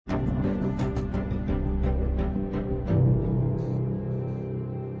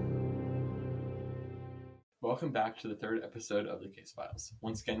Welcome back to the third episode of the Case Files.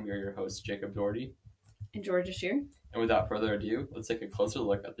 Once again, we are your hosts, Jacob Dougherty and Georgia Scherrer. And without further ado, let's take a closer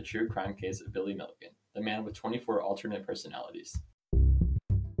look at the true crime case of Billy Milligan, the man with 24 alternate personalities.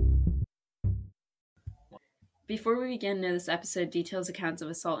 Before we begin, know this episode details accounts of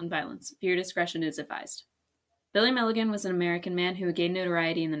assault and violence. Viewer discretion is advised. Billy Milligan was an American man who gained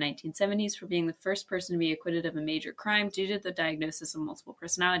notoriety in the 1970s for being the first person to be acquitted of a major crime due to the diagnosis of multiple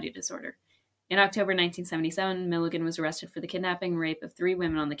personality disorder. In October 1977, Milligan was arrested for the kidnapping and rape of 3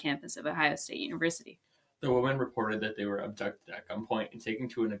 women on the campus of Ohio State University. The women reported that they were abducted at gunpoint and taken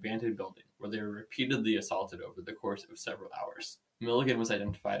to an abandoned building, where they were repeatedly assaulted over the course of several hours. Milligan was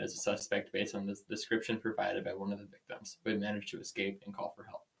identified as a suspect based on the description provided by one of the victims, who had managed to escape and call for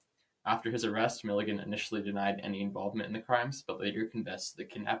help. After his arrest, Milligan initially denied any involvement in the crimes, but later confessed to the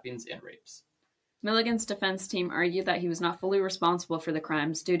kidnappings and rapes. Milligan's defense team argued that he was not fully responsible for the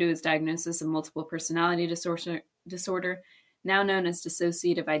crimes due to his diagnosis of multiple personality disorder, now known as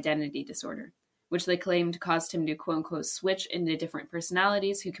dissociative identity disorder, which they claimed caused him to quote-unquote switch into different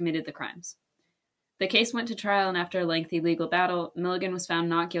personalities who committed the crimes. The case went to trial, and after a lengthy legal battle, Milligan was found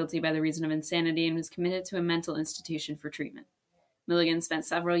not guilty by the reason of insanity and was committed to a mental institution for treatment. Milligan spent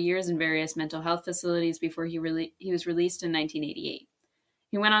several years in various mental health facilities before he was released in 1988.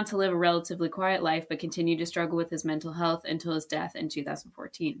 He went on to live a relatively quiet life, but continued to struggle with his mental health until his death in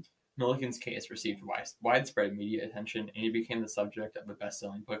 2014. Milligan's case received widespread media attention, and he became the subject of a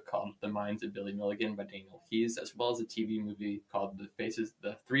best-selling book called The Minds of Billy Milligan by Daniel Keyes, as well as a TV movie called The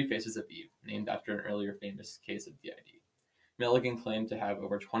Three Faces of Eve, named after an earlier famous case of DID. Milligan claimed to have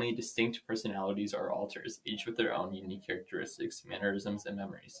over 20 distinct personalities or alters, each with their own unique characteristics, mannerisms, and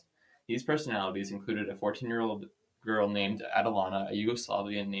memories. These personalities included a 14-year-old girl named Adelana, a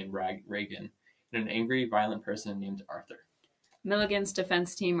Yugoslavian named Reagan, and an angry, violent person named Arthur. Milligan's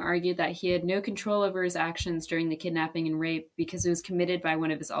defense team argued that he had no control over his actions during the kidnapping and rape because it was committed by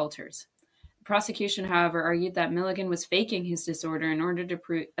one of his alters. The prosecution, however, argued that Milligan was faking his disorder in order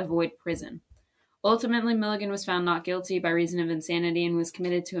to avoid prison. Ultimately, Milligan was found not guilty by reason of insanity and was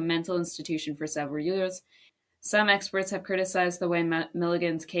committed to a mental institution for several years. Some experts have criticized the way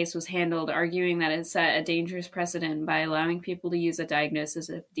Milligan's case was handled, arguing that it set a dangerous precedent by allowing people to use a diagnosis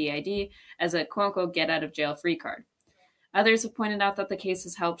of DID as a quote-unquote get-out-of-jail-free card. Others have pointed out that the case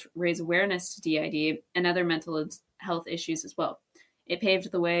has helped raise awareness to DID and other mental health issues as well. It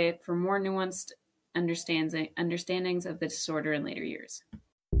paved the way for more nuanced understandings of the disorder in later years.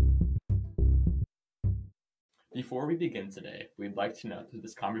 Before we begin today, we'd like to note that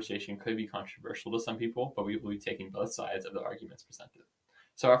this conversation could be controversial to some people, but we will be taking both sides of the arguments presented.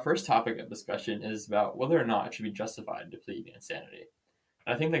 So our first topic of discussion is about whether or not it should be justified to plead insanity.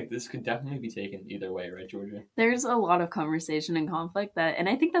 And I think this could definitely be taken either way, right, Georgia? There's a lot of conversation and conflict and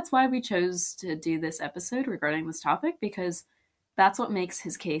I think that's why we chose to do this episode regarding this topic, because that's what makes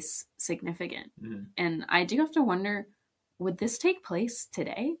his case significant. Mm-hmm. And I do have to wonder, would this take place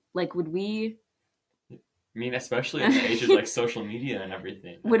today? Would we... I mean, especially in the age of like social media and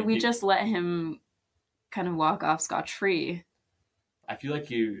everything. Would we just let him kind of walk off scotch-free? I feel like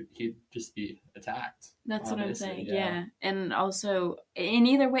he'd just be attacked. That's what I'm saying, yeah. And also, in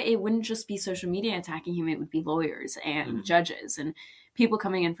either way, it wouldn't just be social media attacking him. It would be lawyers and judges and people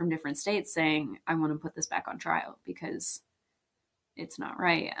coming in from different states saying, I want to put this back on trial because it's not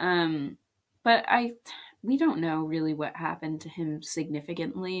right. But we don't know really what happened to him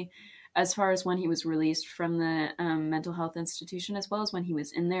significantly as far as when he was released from the mental health institution, as well as when he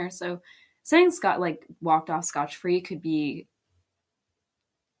was in there. So saying Scott walked off scotch-free could be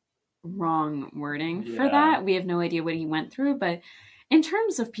wrong wording for that. We have no idea what he went through. But in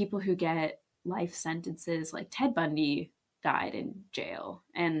terms of people who get life sentences, like Ted Bundy died in jail.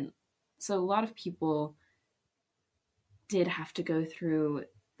 And so a lot of people did have to go through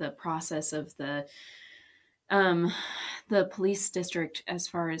the process of the police district as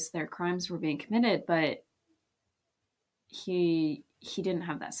far as their crimes were being committed, but he didn't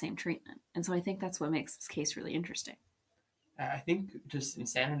have that same treatment. And so I think that's what makes this case really interesting. I think just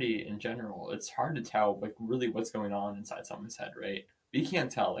insanity in general, it's hard to tell really what's going on inside someone's head, right? We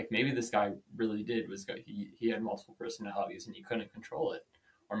can't tell. Maybe this guy really he had multiple personalities and he couldn't control it.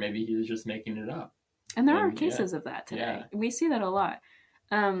 Or maybe he was just making it up. And there are cases of that today. Yeah. We see that a lot.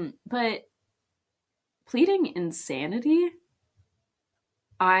 But pleading insanity,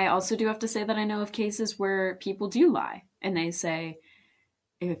 I also do have to say that I know of cases where people do lie. And they say,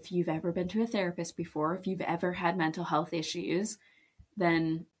 if you've ever been to a therapist before, if you've ever had mental health issues,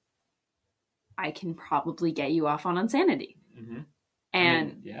 then I can probably get you off on insanity. Mm-hmm.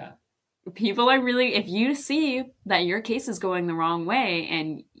 And people are really, if you see that your case is going the wrong way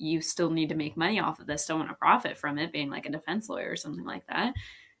and you still need to make money off of this, don't want to profit from it, being like a defense lawyer or something like that,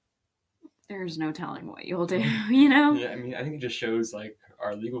 there's no telling what you'll do, you know? Yeah, I mean, I think it just shows like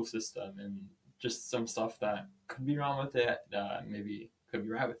our legal system and just some stuff that could be wrong with it, maybe could be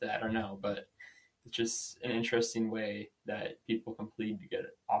right with it, I don't know, but it's just an interesting way that people can plead to get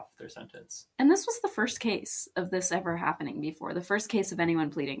off their sentence. And this was the first case of this ever happening before, the first case of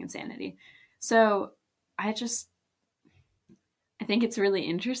anyone pleading insanity. So I think it's really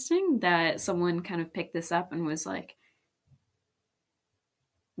interesting that someone kind of picked this up and was like,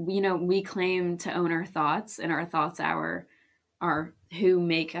 you know, we claim to own our thoughts, and our thoughts are who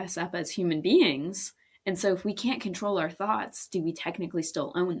make us up as human beings. And so if we can't control our thoughts, do we technically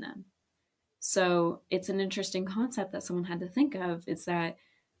still own them? So it's an interesting concept that someone had to think of, is that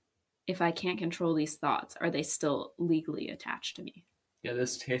if I can't control these thoughts, are they still legally attached to me? Yeah,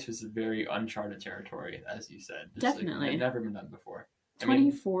 this case was a very uncharted territory, as you said. Definitely. Like, never been done before.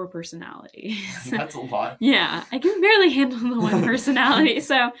 24 personalities. That's a lot. Yeah, I can barely handle the one personality.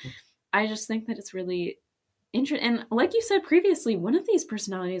 So I just think that it's really interesting. And like you said previously, one of these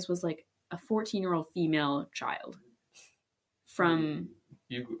personalities was like a 14-year-old female child from...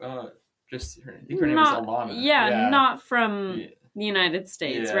 I think her name was Alana. Yeah, not from the United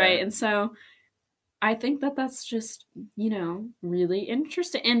States, right? And so I think that that's just, you know, really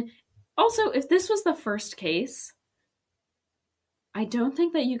interesting. And also, if this was the first case, I don't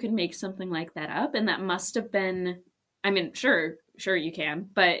think that you could make something like that up. And that must have been, I mean, sure you can,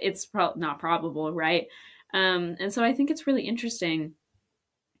 but it's not probable, right? And so I think it's really interesting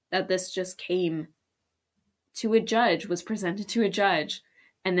that this just came to a judge, was presented to a judge,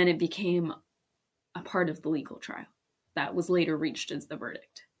 and then it became a part of the legal trial that was later reached as the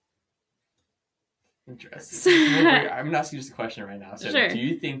verdict. Interesting. I'm going to ask you just a question right now. So sure. Do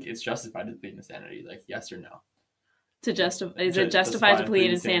you think it's justified to plead insanity? Like, yes or no? Is it justified to plead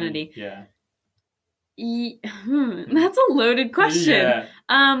insanity? Yeah. That's a loaded question.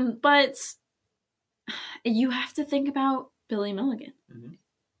 Yeah. But you have to think about Billy Milligan. Mm-hmm.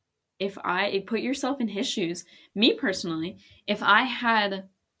 If I put yourself in his shoes, me personally, if I had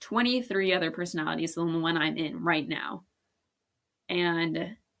 23 other personalities than the one I'm in right now,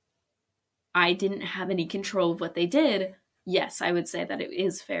 and I didn't have any control of what they did, yes, I would say that it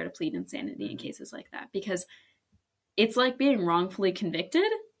is fair to plead insanity in cases like that, because it's like being wrongfully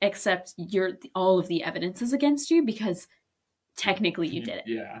convicted, except all of the evidence is against you because technically you did it.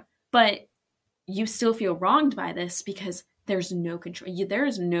 Yeah. But you still feel wronged by this because there's no control. There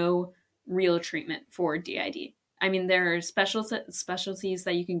is no real treatment for DID. I mean, there are specialties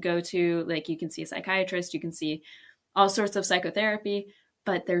that you can go to, like you can see a psychiatrist, you can see all sorts of psychotherapy,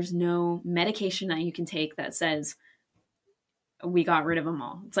 but there's no medication that you can take that says, we got rid of them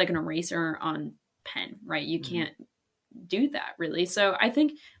all. It's like an eraser on pen, right? You can't do that, really. So I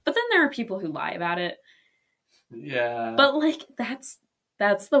think, but then there are people who lie about it. Yeah. But like, that's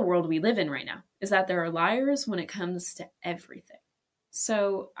the world we live in right now, is that there are liars when it comes to everything.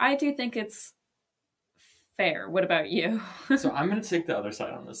 So I do think it's fair. What about you? So I'm going to take the other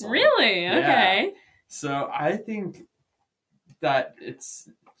side on this one. Really? Okay. Yeah. So I think that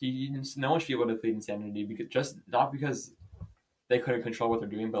no one should be able to plead insanity, because not because they couldn't control what they're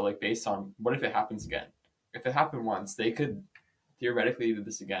doing, but like based on, what if it happens again? If it happened once, they could theoretically do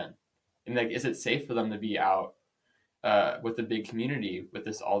this again. And like, is it safe for them to be out with the big community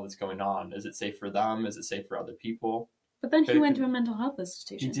with all that's going on? Is it safe for them? Is it safe for other people? But then he went to a mental health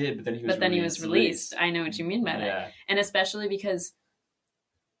institution. He did, but then he was released. I know what you mean by that. And especially because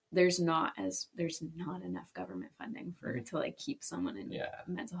there's not enough government funding to like keep someone in a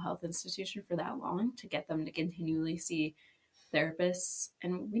mental health institution for that long, to get them to continually see therapists.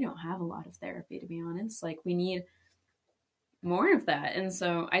 And we don't have a lot of therapy, to be honest. Like, we need more of that. And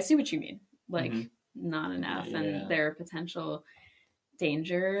so I see what you mean. Like, not enough, and their potential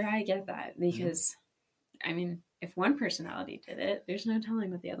danger. I get that, because I mean, if one personality did it, there's no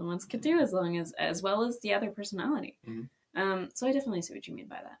telling what the other ones could do, as well as the other personality. So I definitely see what you mean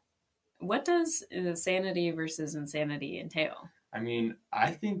by that. What does sanity versus insanity entail? I mean,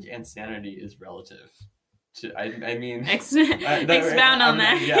 I think insanity is relative. I mean, expound on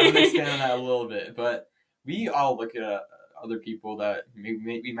that. Yeah, I'm going to expand on that a little bit. But we all look at other people that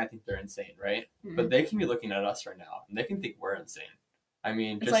we might think they're insane, right? But they can be looking at us right now, and they can think we're insane. I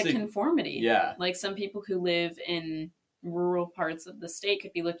mean, it's like conformity. Yeah. Like, some people who live in rural parts of the state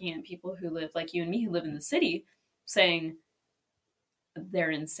could be looking at people who live, like you and me, who live in the city, saying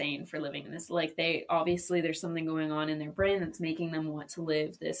they're insane for living in this. Like, obviously there's something going on in their brain that's making them want to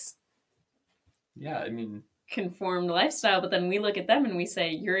live this. Yeah, I mean, conformed lifestyle, but then we look at them and we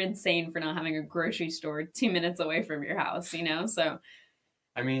say, you're insane for not having a grocery store 2 minutes away from your house, you know? So,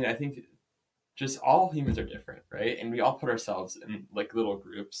 I mean, I think just all humans are different, right? And we all put ourselves in like little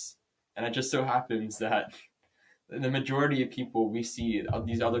groups. And it just so happens that the majority of people, we see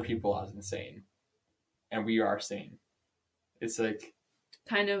these other people as insane. And we are sane. It's like...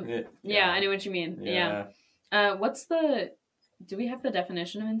 kind of, yeah, I know what you mean. Yeah. Do we have the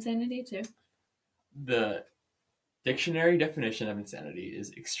definition of insanity too? The dictionary definition of insanity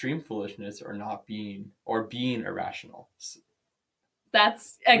is extreme foolishness being irrational.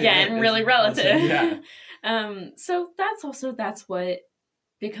 That's, again, really relative. Yeah. So that's what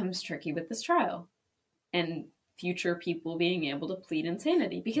becomes tricky with this trial and future people being able to plead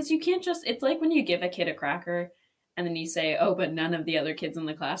insanity, because you can't just, it's like when you give a kid a cracker and then you say, oh, but none of the other kids in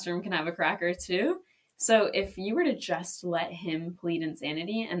the classroom can have a cracker too. So if you were to just let him plead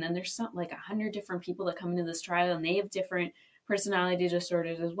insanity, and then there's like 100 different people that come into this trial and they have different personality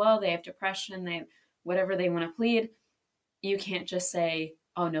disorders as well, they have depression, they have whatever they want to plead, you can't just say,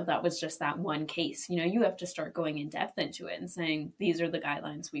 oh no, that was just that one case. You know, you have to start going in depth into it and saying, these are the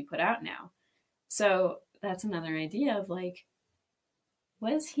guidelines we put out now. So that's another idea of like,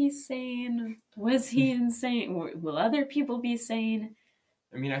 was he sane? Was he insane? Will other people be sane?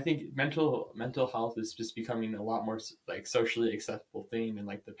 I mean, I think mental health is just becoming a lot more like socially acceptable thing in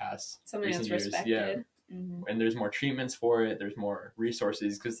like the past something that's years. Respected. Yeah. Mm-hmm. And there's more treatments for it. There's more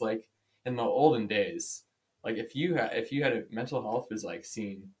resources, because like in the olden days, like if you had a mental health was like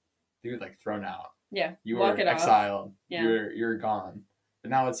seen, you were like thrown out. Yeah. You were exiled. Off. Yeah. You're gone.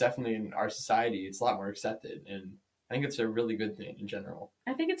 But now it's definitely in our society, it's a lot more accepted, and I think it's a really good thing in general.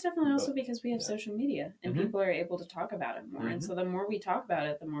 I think it's definitely also because we have social media and people are able to talk about it more. And so the more we talk about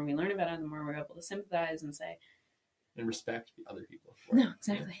it, the more we learn about it, the more we're able to sympathize and say... and respect other people. No,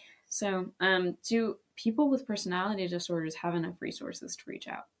 exactly. Yeah. So do people with personality disorders have enough resources to reach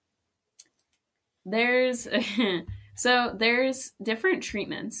out? There's different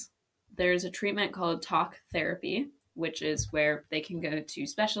treatments. There's a treatment called talk therapy, which is where they can go to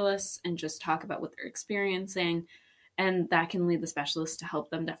specialists and just talk about what they're experiencing. And that can lead the specialist to help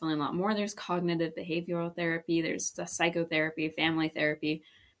them definitely a lot more. There's cognitive behavioral therapy, there's psychotherapy, family therapy,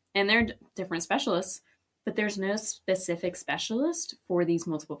 and they're different specialists, but there's no specific specialist for these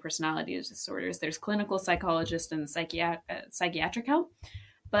multiple personality disorders. There's clinical psychologists and psychiatric help,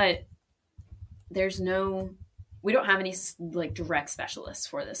 but we don't have any like direct specialists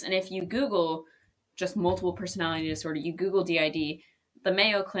for this. And if you Google just multiple personality disorder, you Google DID, the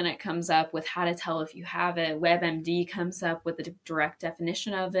Mayo Clinic comes up with how to tell if you have it. WebMD comes up with the direct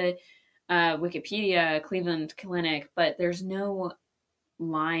definition of it. Wikipedia, Cleveland Clinic, but there's no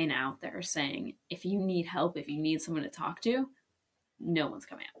line out there saying if you need help, if you need someone to talk to, no one's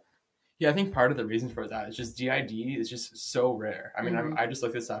coming out. Yeah, I think part of the reason for that is just DID is just so rare. I mean, I just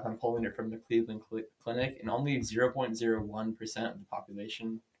looked this up. I'm pulling it from the Cleveland Clinic, and only 0.01% of the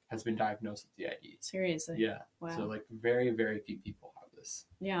population has been diagnosed with DID. Seriously? Yeah. Wow. So like very, very few people have this.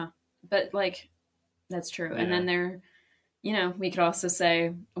 Yeah, but like that's true. Yeah. And then we could also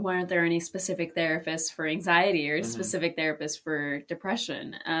say, why aren't there any specific therapists for anxiety or specific therapists for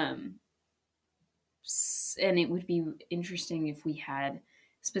depression? And it would be interesting if we had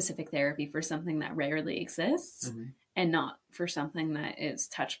specific therapy for something that rarely exists and not for something that is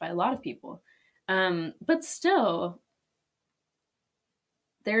touched by a lot of people. But still,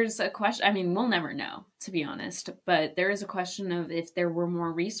 there's a question. I mean, we'll never know, to be honest, but there is a question of if there were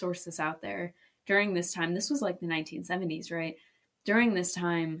more resources out there during this time. This was like the 1970s, right? During this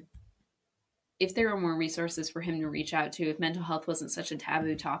time, if there were more resources for him to reach out to, if mental health wasn't such a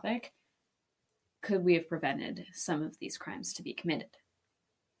taboo topic, could we have prevented some of these crimes to be committed?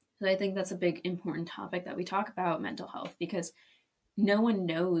 So I think that's a big, important topic that we talk about mental health, because no one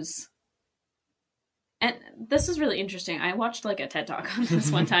knows. And this is really interesting. I watched like a TED Talk on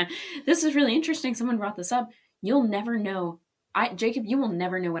this one time. This is really interesting. Someone brought this up. You'll never know. Jacob, you will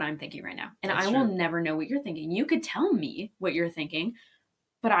never know what I'm thinking right now. And I will never know what you're thinking. You could tell me what you're thinking,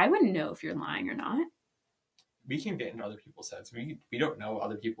 but I wouldn't know if you're lying or not. We can get into other people's heads. We don't know what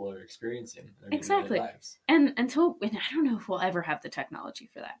other people are experiencing in their exactly lives. And I don't know if we'll ever have the technology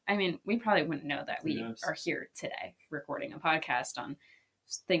for that. I mean, we probably wouldn't know that we are here today recording a podcast on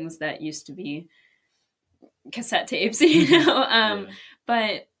things that used to be cassette tapes,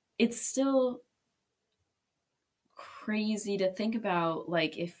 but it's still crazy to think about,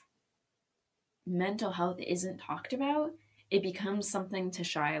 like, if mental health isn't talked about, it becomes something to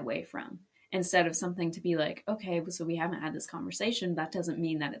shy away from instead of something to be like, okay, so we haven't had this conversation. That doesn't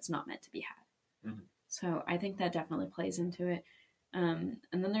mean that it's not meant to be had. So I think that definitely plays into it. And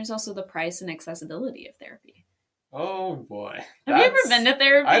then there's also the price and accessibility of therapy. Oh boy. Have you ever been to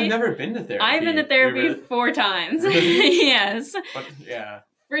therapy? I've never been to therapy. I've been to therapy 4 times. Really? Yes. But yeah.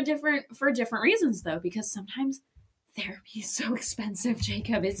 For different reasons though, because sometimes therapy is so expensive,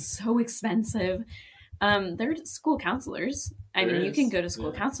 Jacob. It's so expensive. They're school counselors. I mean, you can go to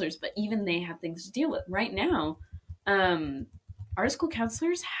school counselors, but even they have things to deal with. Right now, our school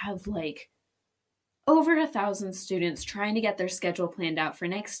counselors have like over 1,000 students trying to get their schedule planned out for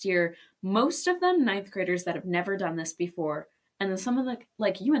next year. Most of them 9th graders that have never done this before. And then some of the,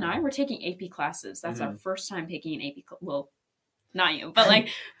 like you and I, were taking AP classes. That's our first time taking an AP, well, not you, but like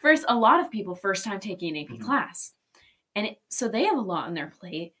a lot of people first time taking an AP class. And so they have a lot on their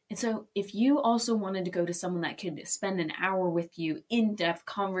plate. And so if you also wanted to go to someone that could spend an hour with you, in-depth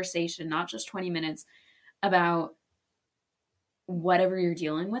conversation, not just 20 minutes, about whatever you're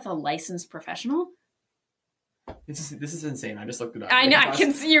dealing with, a licensed professional. This is insane. I just looked it up. I know, I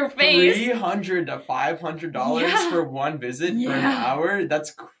can see your face. $300 to $500 for one visit for an hour?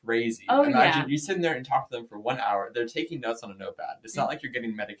 That's crazy. Oh, Imagine you sitting there and talk to them for 1 hour. They're taking notes on a notepad. It's not like you're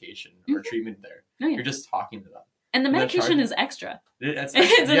getting medication or treatment there. No, You're just talking to them. And the medication is extra. It's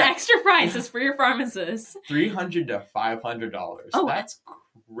an extra price. It's for your pharmacist. $300 to $500. Oh, that's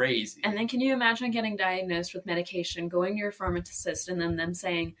crazy. And then can you imagine getting diagnosed with medication, going to your pharmacist, and then them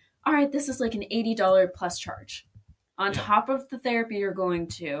saying, all right, this is like an $80 plus charge. On top of the therapy you're going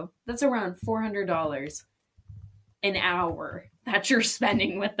to, that's around $400 an hour that you're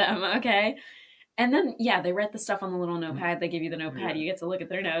spending with them, okay? And then, they write the stuff on the little notepad. They give you the notepad. You get to look at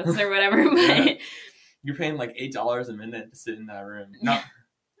their notes or whatever. But you're paying like $8 a minute to sit in that room. No.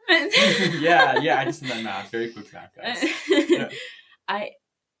 I just did that math. Very quick math, guys.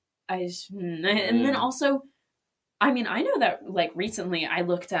 And then also, I mean, I know that like recently I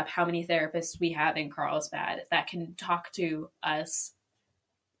looked up how many therapists we have in Carlsbad that can talk to us.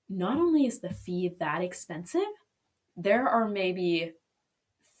 Not only is the fee that expensive, there are maybe,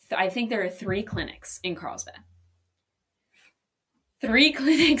 I think there are 3 clinics in Carlsbad. 3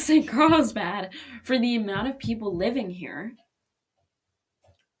 clinics in Carlsbad for the amount of people living here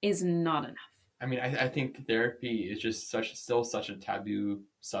is not enough. I mean, I think therapy is just still such a taboo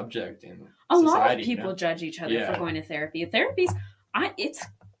subject in a society. Lot of people judge each other for going to therapy. Therapy's, it's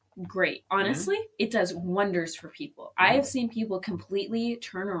great. Honestly, it does wonders for people. I have seen people completely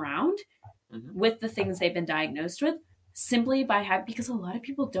turn around with the things they've been diagnosed with simply by because a lot of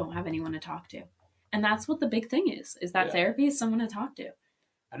people don't have anyone to talk to. And that's what the big thing is that therapy is someone to talk to.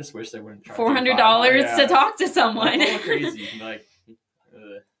 I just wish they wouldn't charge $400 to talk to someone. That's a little crazy. Like,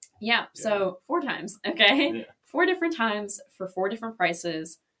 so 4 times, okay? Yeah. 4 different times for 4 different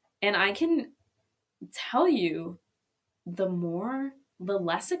prices. And I can tell you the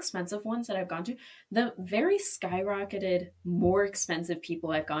less expensive ones that I've gone to, the very skyrocketed, more expensive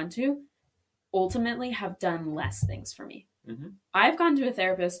people I've gone to ultimately have done less things for me. I've gone to a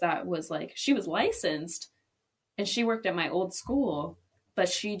therapist that was like, she was licensed and she worked at my old school, but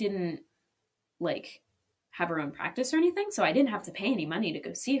she didn't like have her own practice or anything. So I didn't have to pay any money to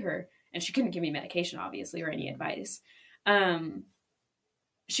go see her. And she couldn't give me medication, obviously, or any advice.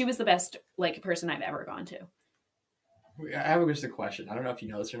 She was the best like person I've ever gone to. I have just a question. I don't know if you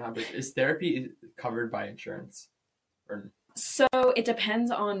know this or not, but is therapy covered by insurance? So it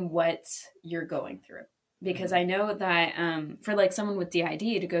depends on what you're going through. Because I know that for like someone with DID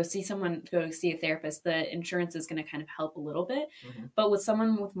to go see a therapist, the insurance is going to kind of help a little bit. But with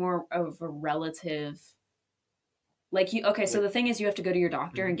someone with more of a relative, so the thing is you have to go to your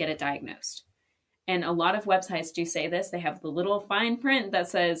doctor and get it diagnosed. And a lot of websites do say this. They have the little fine print that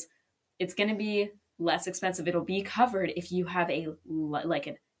says it's going to be less expensive. It'll be covered if you have a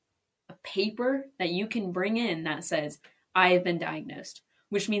paper that you can bring in that says, I have been diagnosed,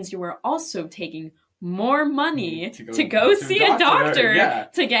 which means you are also taking more money to go see a doctor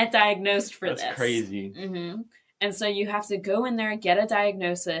to get diagnosed for this. That's crazy. And so you have to go in there, get a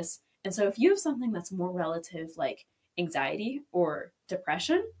diagnosis. And so if you have something that's more relative, like anxiety or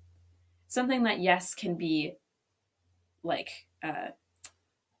depression, something that, can be like,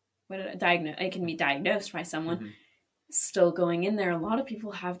 it can be diagnosed by someone, still going in there. A lot of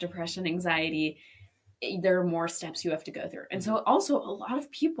people have depression, anxiety. There are more steps you have to go through. And so also a lot of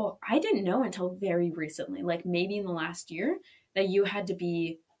people, I didn't know until very recently, like maybe in the last year, that you had to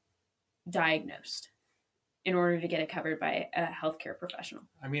be diagnosed in order to get it covered by a healthcare professional.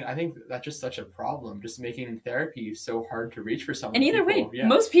 I mean, I think that's just such a problem, just making therapy so hard to reach for some people. And either way,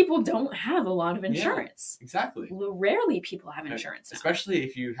 most people don't have a lot of insurance. Yeah, exactly. Rarely people have insurance now. Especially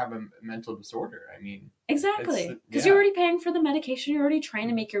if you have a mental disorder. I mean... Exactly. Because you're already paying for the medication. You're already trying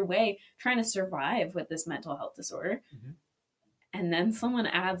to make your way, trying to survive with this mental health disorder. And then someone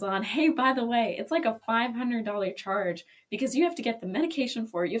adds on, hey, by the way, it's like a $500 charge because you have to get the medication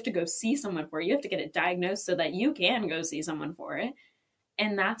for it. You have to go see someone for it. You have to get it diagnosed so that you can go see someone for it.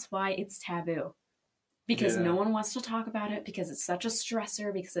 And that's why it's taboo. Because no one wants to talk about it, because it's such a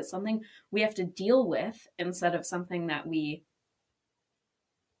stressor, because it's something we have to deal with instead of something that we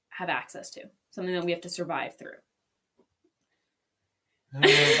have access to, something that we have to survive through.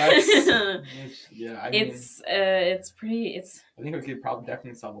 It's pretty. I think it could probably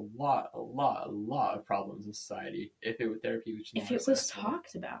definitely solve a lot of problems in society if therapy was if it was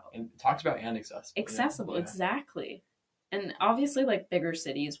talked about and accessible. Accessible, exactly. And obviously, like, bigger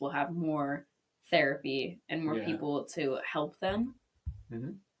cities will have more therapy and more people to help them.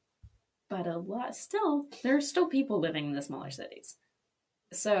 Mm-hmm. But there are still people living in the smaller cities,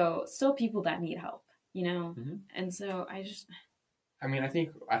 so still people that need help, Mm-hmm. And so I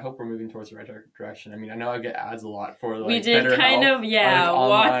hope we're moving towards the right direction. I mean, I know I get ads a lot for, like, we did better kind help, of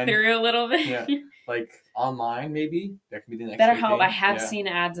walk online, through a little bit. Yeah, like online maybe that could be the next better big help. thing. I have seen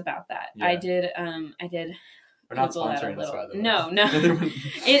ads about that. Yeah. I did. We're not sponsoring this, by the way. No.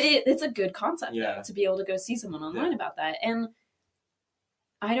 It's a good concept though, to be able to go see someone online about that. And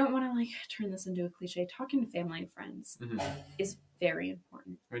I don't want to, like, turn this into a cliche. Talking to family and friends is very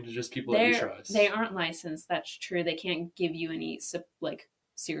important. I mean, just people that you trust. They aren't licensed. That's true. They can't give you any, like,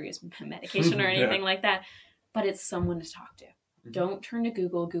 serious medication or anything like that. But it's someone to talk to. Mm-hmm. Don't turn to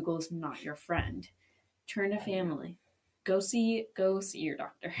Google. Google is not your friend. Turn to family. Go see your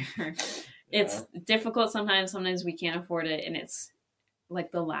doctor. It's difficult sometimes. Sometimes we can't afford it, and it's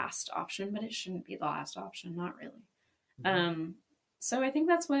like the last option, but it shouldn't be the last option. Not really. Mm-hmm. So I think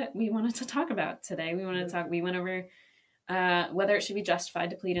that's what we wanted to talk about today. We went over whether it should be justified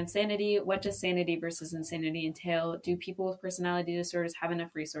to plead insanity. What does sanity versus insanity entail? Do people with personality disorders have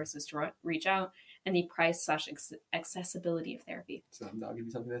enough resources to reach out? And the price / accessibility of therapy. So that'll give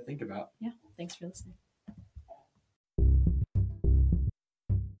you something to think about. Yeah. Thanks for listening.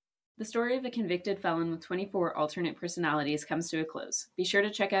 The story of a convicted felon with 24 alternate personalities comes to a close. Be sure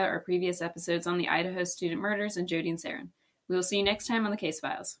to check out our previous episodes on the Idaho student murders and Jody and Saren. We will see you next time on the Case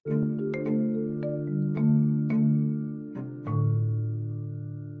Files.